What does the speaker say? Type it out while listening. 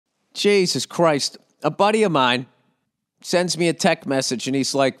Jesus Christ. A buddy of mine sends me a text message, and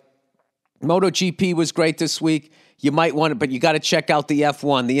he's like, MotoGP was great this week. You might want it, but you got to check out the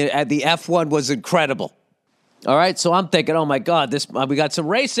F1. The F1 was incredible. All right, so I'm thinking, oh, my God, we got some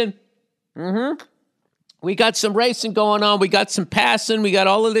racing. We got some racing going on. We got some passing. We got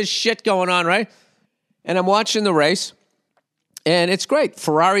all of this shit going on, right? And I'm watching the race, and it's great.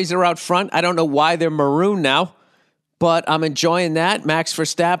 Ferraris are out front. I don't know why they're maroon now, but I'm enjoying that. Max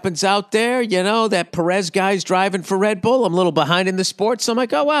Verstappen's out there. You know, that Perez guy's driving for Red Bull. I'm a little behind in the sport, so I'm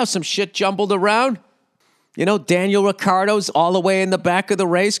like, oh, wow, some shit jumbled around. You know, Daniel Ricciardo's all the way in the back of the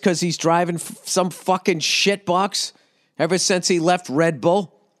race because he's driving some fucking shitbox ever since he left Red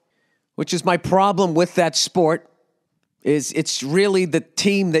Bull, which is my problem with that sport, is it's really the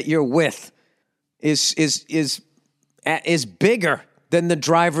team that you're with is bigger than the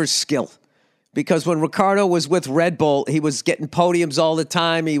driver's skill. Because when Ricciardo was with Red Bull, he was getting podiums all the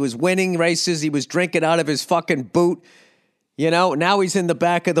time. He was winning races. He was drinking out of his fucking boot. You know, now he's in the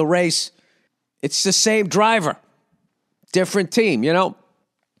back of the race. It's the same driver, different team, you know?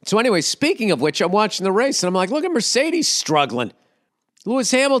 So anyway, speaking of which, I'm watching the race, and I'm like, look at Mercedes struggling. Lewis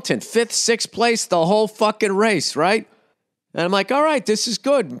Hamilton, 5th, 6th place the whole fucking race, right? And I'm like, all right, this is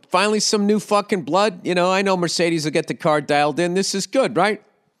good. Finally some new fucking blood. You know, I know Mercedes will get the car dialed in. This is good, right?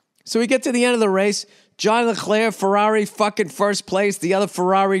 So we get to the end of the race. John Leclerc, Ferrari, fucking first place. The other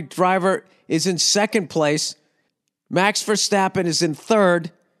Ferrari driver is in second place. Max Verstappen is in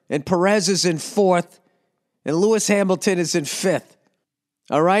third. And Perez is in fourth, and Lewis Hamilton is in fifth.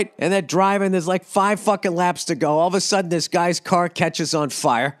 All right? And they're driving. There's like 5 fucking laps to go. All of a sudden, this guy's car catches on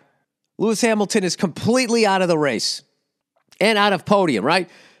fire. Lewis Hamilton is completely out of the race and out of podium, right?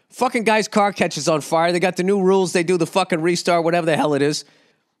 Fucking guy's car catches on fire. They got the new rules. They do the fucking restart, whatever the hell it is.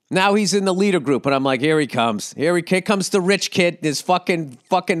 Now he's in the leader group, and I'm like, here he comes. Here comes the rich kid. There's fucking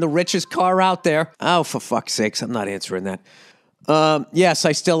the richest car out there. Oh, for fuck's sakes, I'm not answering that. Yes,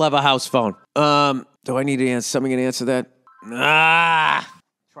 I still have a house phone. Do I need to answer? Somebody can answer that?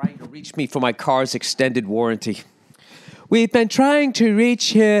 Trying to reach me for my car's extended warranty. We've been trying to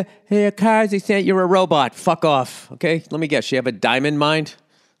reach your car's extended. You're a robot. Fuck off. Okay, let me guess. You have a diamond mine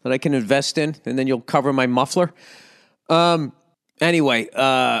that I can invest in, and then you'll cover my muffler. Anyway,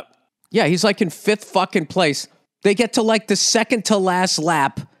 yeah, he's like in 5th fucking place. They get to like the second to last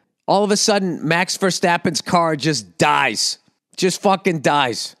lap. All of a sudden, Max Verstappen's car just dies. Just fucking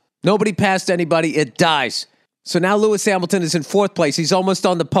dies. Nobody passed anybody. It dies. So now Lewis Hamilton is in 4th place. He's almost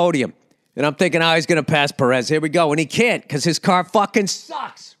on the podium. And I'm thinking, he's going to pass Perez. Here we go. And he can't because his car fucking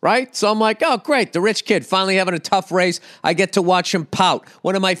sucks, right? So I'm like, oh, great. The rich kid finally having a tough race. I get to watch him pout.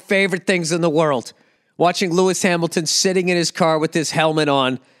 One of my favorite things in the world. Watching Lewis Hamilton sitting in his car with his helmet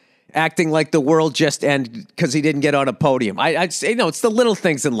on, acting like the world just ended because he didn't get on a podium. I'd say, it's the little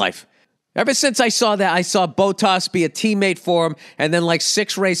things in life. Ever since I saw that, I saw Bottas be a teammate for him, and then like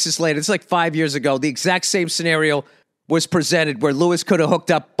 6 races later, it's like 5 years ago, the exact same scenario was presented where Lewis could have hooked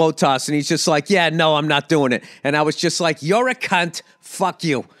up Bottas, and he's just like, yeah, no, I'm not doing it. And I was just like, you're a cunt, fuck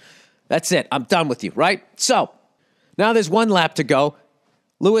you. That's it, I'm done with you, right? So, now there's 1 lap to go.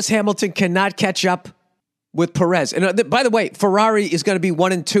 Lewis Hamilton cannot catch up with Perez. And by the way, Ferrari is going to be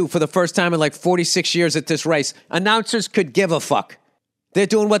 1 and 2 for the first time in like 46 years at this race. Announcers could give a fuck. They're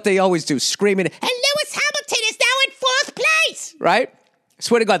doing what they always do, screaming, and Lewis Hamilton is now in 4th place, right? I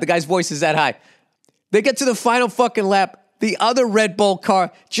swear to God, the guy's voice is that high. They get to the final fucking lap. The other Red Bull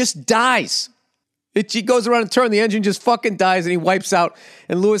car just dies. He goes around a turn, the engine just fucking dies, and he wipes out.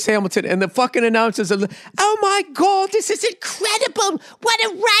 And Lewis Hamilton, and the fucking announcers are, oh my God, this is incredible. What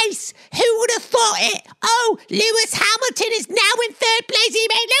a race. Who would have thought it? Oh, Lewis Hamilton is now in 3rd place.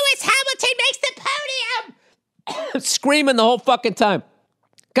 Lewis Hamilton makes the podium. Screaming the whole fucking time.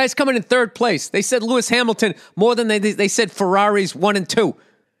 Guy's coming in 3rd place. They said Lewis Hamilton more than they said Ferrari's 1 and 2.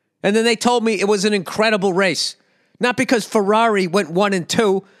 And then they told me it was an incredible race. Not because Ferrari went 1 and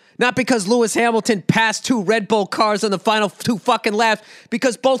 2. Not because Lewis Hamilton passed 2 Red Bull cars on the final 2 fucking laps.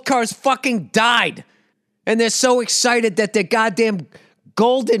 Because both cars fucking died. And they're so excited that their goddamn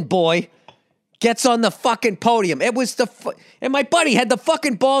golden boy gets on the fucking podium. It was and my buddy had the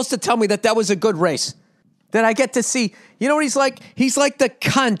fucking balls to tell me that was a good race. That I get to see. You know what he's like? He's like the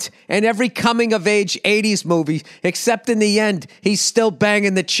cunt in every coming-of-age 80s movie, except in the end, he's still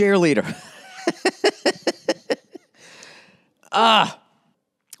banging the cheerleader.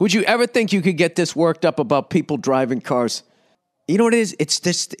 Would you ever think you could get this worked up about people driving cars? You know what it is? It's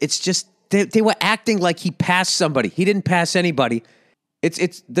just they were acting like he passed somebody. He didn't pass anybody.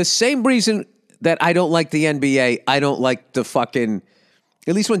 It's the same reason that I don't like the NBA. I don't like the fucking,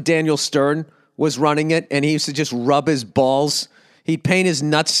 at least when Daniel Stern was running it, and he used to just rub his balls He'd paint his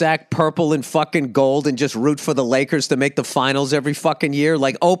nutsack purple and fucking gold and just root for the Lakers to make the finals every fucking year,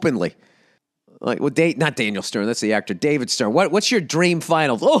 like openly. Like, well, not Daniel Stern, that's the actor, David Stern. What's your dream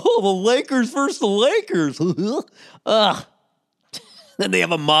finals? Oh, the Lakers versus the Lakers. Ugh. Then they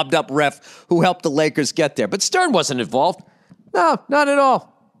have a mobbed up ref who helped the Lakers get there. But Stern wasn't involved. No, not at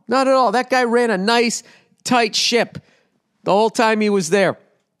all. Not at all. That guy ran a nice, tight ship the whole time he was there.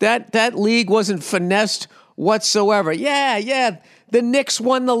 That league wasn't finessed whatsoever. Yeah. The Knicks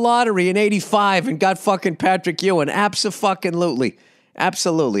won the lottery in 85 and got fucking Patrick Ewing. Abso-fucking-lutely.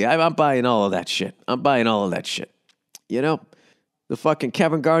 Absolutely. I'm buying all of that shit. You know, the fucking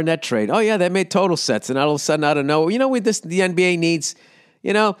Kevin Garnett trade. Oh, yeah, that made total sense. And all of a sudden, I don't know. You know what the NBA needs?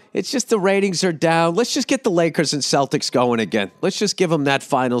 You know, it's just the ratings are down. Let's just get the Lakers and Celtics going again. Let's just give them that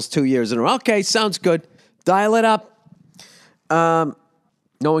finals 2 years in a row. Okay, sounds good. Dial it up.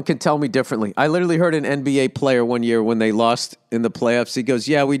 No one can tell me differently. I literally heard an NBA player one year when they lost in the playoffs. He goes,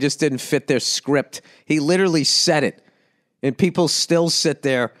 yeah, we just didn't fit their script. He literally said it. And people still sit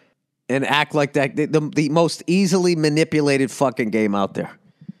there and act like that. The most easily manipulated fucking game out there.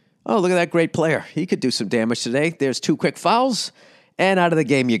 Oh, look at that great player. He could do some damage today. There's 2 quick fouls, and out of the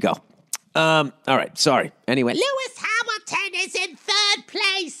game you go. All right, sorry. Anyway. Lewis Hamilton is in 3rd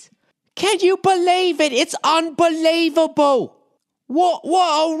place. Can you believe it? It's unbelievable. What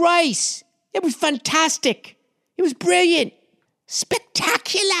a race. It was fantastic. It was brilliant.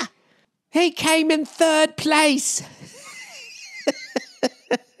 Spectacular. He came in 3rd place.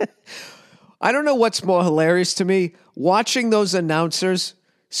 I don't know what's more hilarious to me, watching those announcers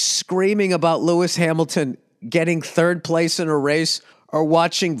screaming about Lewis Hamilton getting 3rd place in a race or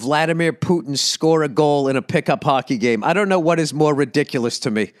watching Vladimir Putin score a goal in a pickup hockey game. I don't know what is more ridiculous to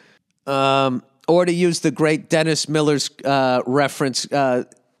me. Or to use the great Dennis Miller's reference,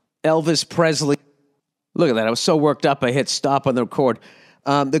 Elvis Presley. Look at that. I was so worked up, I hit stop on the record.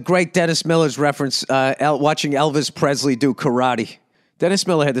 The great Dennis Miller's reference, watching Elvis Presley do karate. Dennis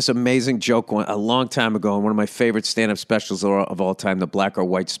Miller had this amazing joke a long time ago in one of my favorite stand-up specials of all time, the Black or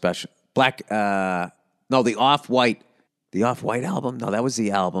White special. The Off-White. The Off-White album? No, that was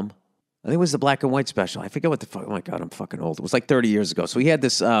the album. I think it was the Black and White special. I forget what the fuck. Oh, my God, I'm fucking old. It was like 30 years ago. So he had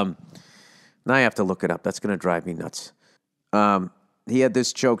this... now I have to look it up. That's going to drive me nuts. He had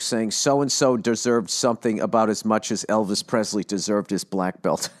this joke saying, so-and-so deserved something about as much as Elvis Presley deserved his black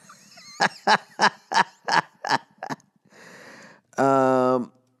belt.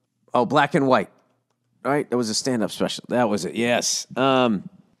 Black and White. Right? That was a stand-up special. That was it. Yes.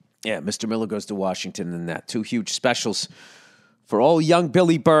 Yeah, Mr. Miller Goes to Washington and that. 2 huge specials for old young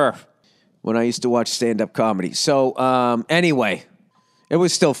Billy Burr when I used to watch stand-up comedy. So, anyway, it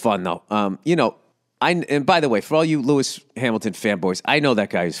was still fun, though. And by the way, for all you Lewis Hamilton fanboys, I know that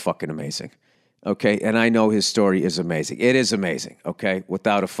guy is fucking amazing. Okay? And I know his story is amazing. It is amazing. Okay?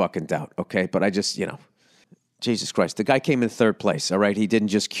 Without a fucking doubt. Okay? But I just, Jesus Christ. The guy came in 3rd place, all right? He didn't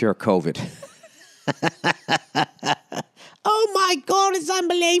just cure COVID. Oh, my God, it's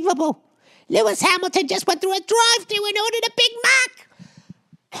unbelievable. Lewis Hamilton just went through a drive-thru and ordered a Big Mac.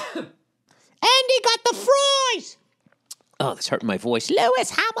 And he got the fries. Oh, that's hurting my voice. Lewis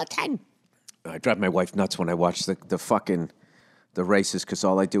Hamilton. I drive my wife nuts when I watch the races because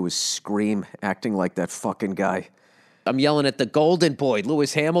all I do is scream, acting like that fucking guy. I'm yelling at the golden boy,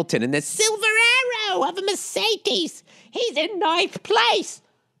 Lewis Hamilton, and this Silver Arrow of a Mercedes. He's in 9th place.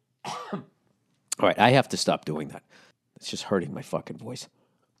 All right, I have to stop doing that. It's just hurting my fucking voice.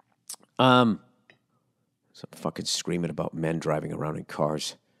 So I'm fucking screaming about men driving around in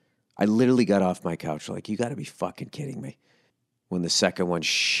cars. I literally got off my couch like, you got to be fucking kidding me. When the second one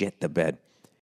shit the bed.